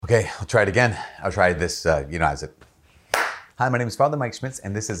Okay, I'll try it again. I'll try this, as it. Hi, my name is Father Mike Schmitz,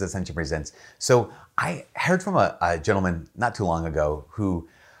 and this is Ascension Presents. So I heard from a gentleman not too long ago who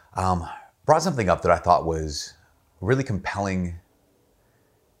brought something up that I thought was a really compelling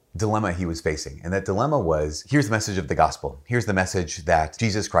dilemma he was facing. And that dilemma was, here's the message of the gospel. Here's the message that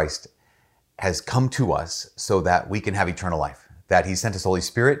Jesus Christ has come to us so that we can have eternal life, that he sent his Holy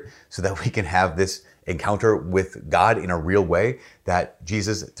Spirit so that we can have this encounter with God in a real way, that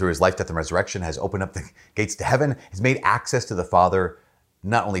Jesus, through his life, death, and resurrection, has opened up the gates to heaven, has made access to the Father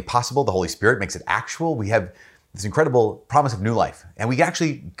not only possible, the Holy Spirit makes it actual. We have this incredible promise of new life, and we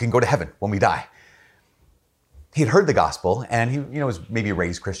actually can go to heaven when we die. He had heard the gospel, and he was maybe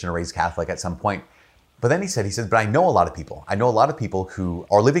raised Christian or raised Catholic at some point. But then he said, but I know a lot of people. I know a lot of people who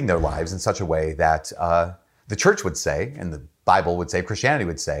are living their lives in such a way that the church would say, and the Bible would say, Christianity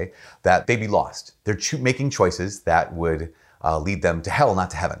would say, that they'd be lost. They're making choices that would lead them to hell, not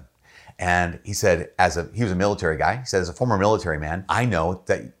to heaven. And he said, he was a military guy. He said, as a former military man, I know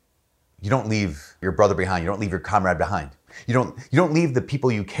that you don't leave your brother behind. You don't leave your comrade behind. You don't leave the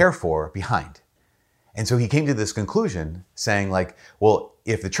people you care for behind. And so he came to this conclusion saying, well,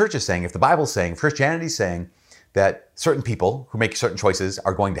 if the church is saying, if the Bible's saying, if Christianity's saying that certain people who make certain choices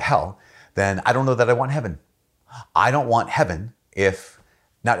are going to hell, then I don't know that I want heaven. I don't want heaven if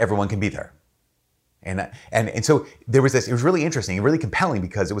not everyone can be there. And so there was this, it was really interesting and really compelling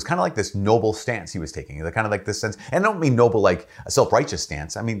because it was kind of like this noble stance he was taking. Kind of like this sense, and I don't mean noble like a self-righteous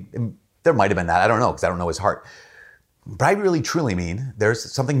stance. I mean, there might have been that. I don't know, because I don't know his heart. But I really truly mean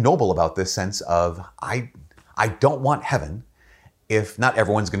there's something noble about this sense of I don't want heaven if not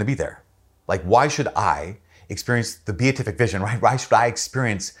everyone's going to be there. Like, why should I experience the beatific vision, right? Why should I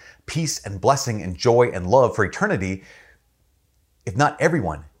experience peace and blessing and joy and love for eternity if not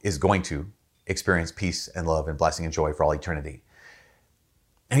everyone is going to experience peace and love and blessing and joy for all eternity?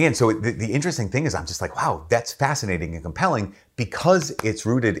 And again, so the interesting thing is I'm just like, wow, that's fascinating and compelling because it's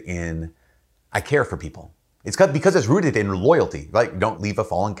rooted in, I care for people. Because it's rooted in loyalty, right? Don't leave a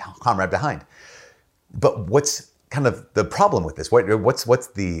fallen comrade behind. But what's kind of the problem with this?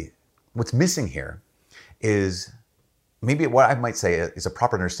 What's missing here is maybe what I might say is a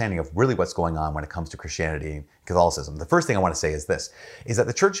proper understanding of really what's going on when it comes to Christianity and Catholicism. The first thing I want to say is this, is that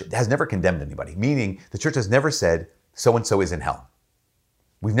the church has never condemned anybody, meaning the church has never said, so-and-so is in hell.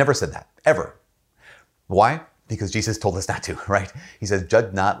 We've never said that, ever. Why? Because Jesus told us not to, right? He says,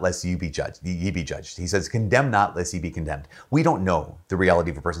 judge not lest ye be judged. He says, condemn not lest ye be condemned. We don't know the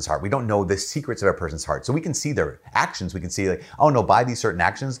reality of a person's heart. We don't know the secrets of a person's heart. So we can see their actions. We can see oh no, by these certain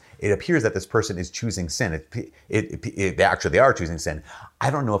actions, it appears that this person is choosing sin. They are choosing sin. I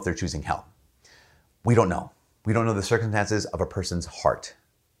don't know if they're choosing hell. We don't know. We don't know the circumstances of a person's heart.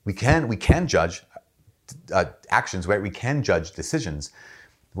 We can judge actions, right? We can judge decisions,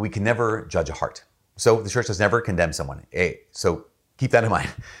 but we can never judge a heart. So the church has never condemned someone. So keep that in mind.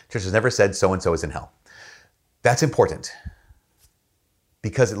 The church has never said so-and-so is in hell. That's important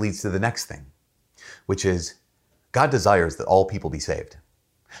because it leads to the next thing, which is God desires that all people be saved.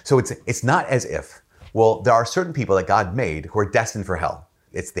 So it's not as if, well, there are certain people that God made who are destined for hell.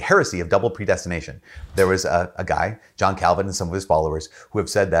 It's the heresy of double predestination. There was a guy, John Calvin and some of his followers, who have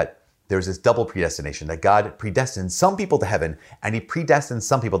said that there's this double predestination, that God predestined some people to heaven and he predestined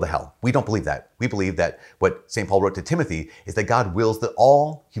some people to hell. We don't believe that. We believe that what St. Paul wrote to Timothy is that God wills that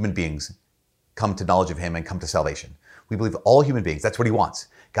all human beings come to knowledge of him and come to salvation. We believe all human beings, that's what he wants.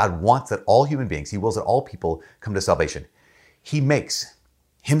 God wants that all human beings, he wills that all people come to salvation. He makes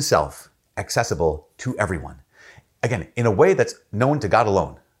himself accessible to everyone. Again, in a way that's known to God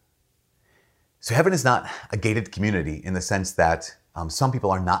alone. So heaven is not a gated community in the sense that some people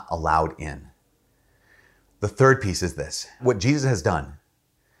are not allowed in. The third piece is this. What Jesus has done,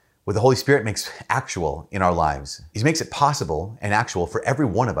 what the Holy Spirit makes actual in our lives, he makes it possible and actual for every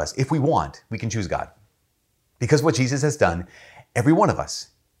one of us. If we want, we can choose God. Because what Jesus has done, every one of us,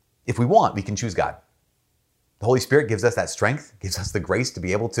 if we want, we can choose God. The Holy Spirit gives us that strength, gives us the grace to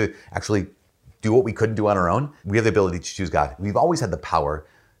be able to actually do what we couldn't do on our own. We have the ability to choose God. We've always had the power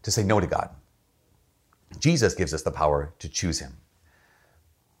to say no to God. Jesus gives us the power to choose him.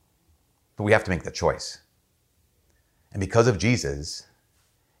 But we have to make the choice. And because of Jesus,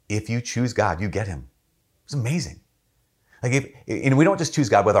 if you choose God, you get him. It's amazing. And we don't just choose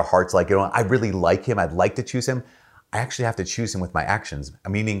God with our hearts, I really like him, I'd like to choose him. I actually have to choose him with my actions.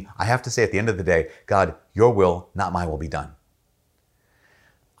 Meaning, I have to say at the end of the day, God, your will, not my will, be done.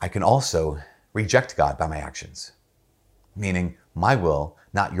 I can also reject God by my actions. Meaning, my will,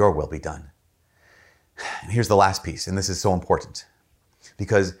 not your will, be done. And here's the last piece, and this is so important.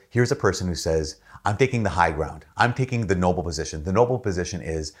 Because here's a person who says, I'm taking the high ground. I'm taking the noble position. The noble position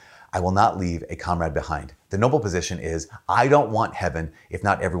is, I will not leave a comrade behind. The noble position is, I don't want heaven if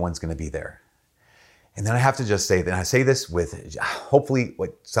not everyone's going to be there. And then I have to just say that I say this with hopefully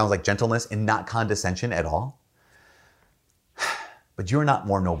what sounds like gentleness and not condescension at all. But you're not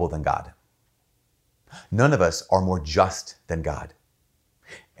more noble than God. None of us are more just than God.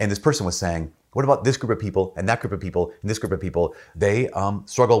 And this person was saying, what about this group of people and that group of people and this group of people? They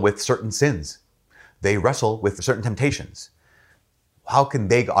struggle with certain sins. They wrestle with certain temptations. How can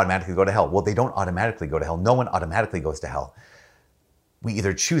they automatically go to hell? Well, they don't automatically go to hell. No one automatically goes to hell. We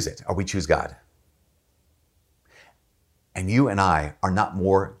either choose it or we choose God. And you and I are not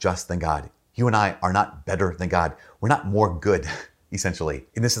more just than God. You and I are not better than God. We're not more good, essentially.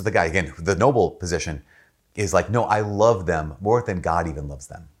 And this is the guy, again, the noble position is like, no, I love them more than God even loves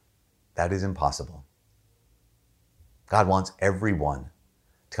them. That is impossible. God wants everyone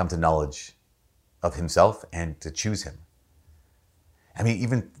to come to knowledge of himself and to choose him. I mean,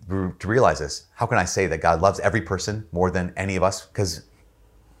 even to realize this, how can I say that God loves every person more than any of us? Because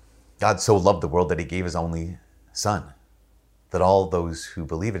God so loved the world that he gave his only son, that all those who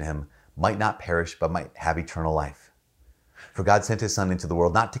believe in him might not perish, but might have eternal life. For God sent his son into the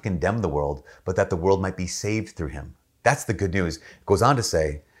world, not to condemn the world, but that the world might be saved through him. That's the good news. It goes on to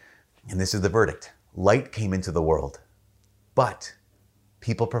say, and this is the verdict, light came into the world, but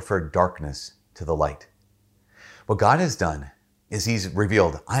people preferred darkness to the light. What God has done is he's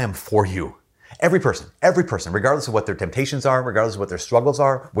revealed, I am for you. Every person, regardless of what their temptations are, regardless of what their struggles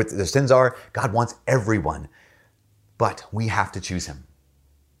are, what their sins are, God wants everyone. But we have to choose him.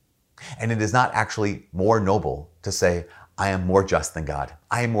 And it is not actually more noble to say, I am more just than God.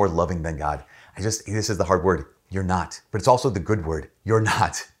 I am more loving than God. This is the hard word. You're not. But it's also the good word. You're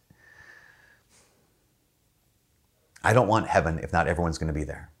not. I don't want heaven if not everyone's going to be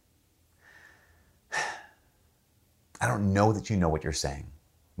there. I don't know that you know what you're saying.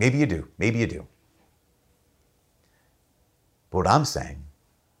 Maybe you do. Maybe you do. But what I'm saying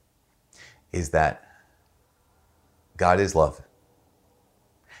is that God is love.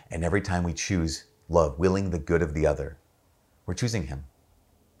 And every time we choose love, willing the good of the other, we're choosing him.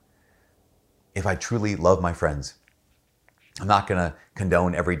 If I truly love my friends, I'm not going to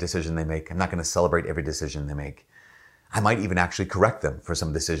condone every decision they make. I'm not going to celebrate every decision they make. I might even actually correct them for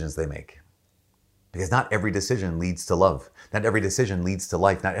some decisions they make. Because not every decision leads to love. Not every decision leads to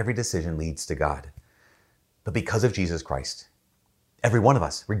life. Not every decision leads to God. But because of Jesus Christ, every one of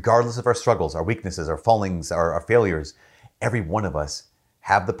us, regardless of our struggles, our weaknesses, our fallings, our failures, every one of us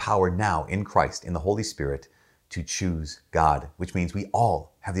have the power now in Christ, in the Holy Spirit, to choose God, which means we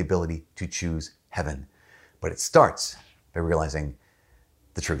all have the ability to choose heaven. But it starts by realizing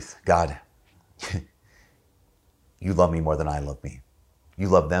the truth. God, you love me more than I love me. You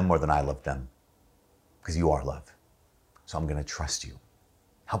love them more than I love them, because you are love. So I'm going to trust you.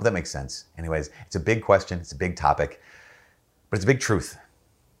 I hope that makes sense. Anyways, it's a big question. It's a big topic, but it's a big truth.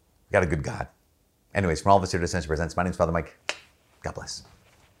 We got a good God. Anyways, from all of us here at Ascension Presents, my name is Father Mike. God bless.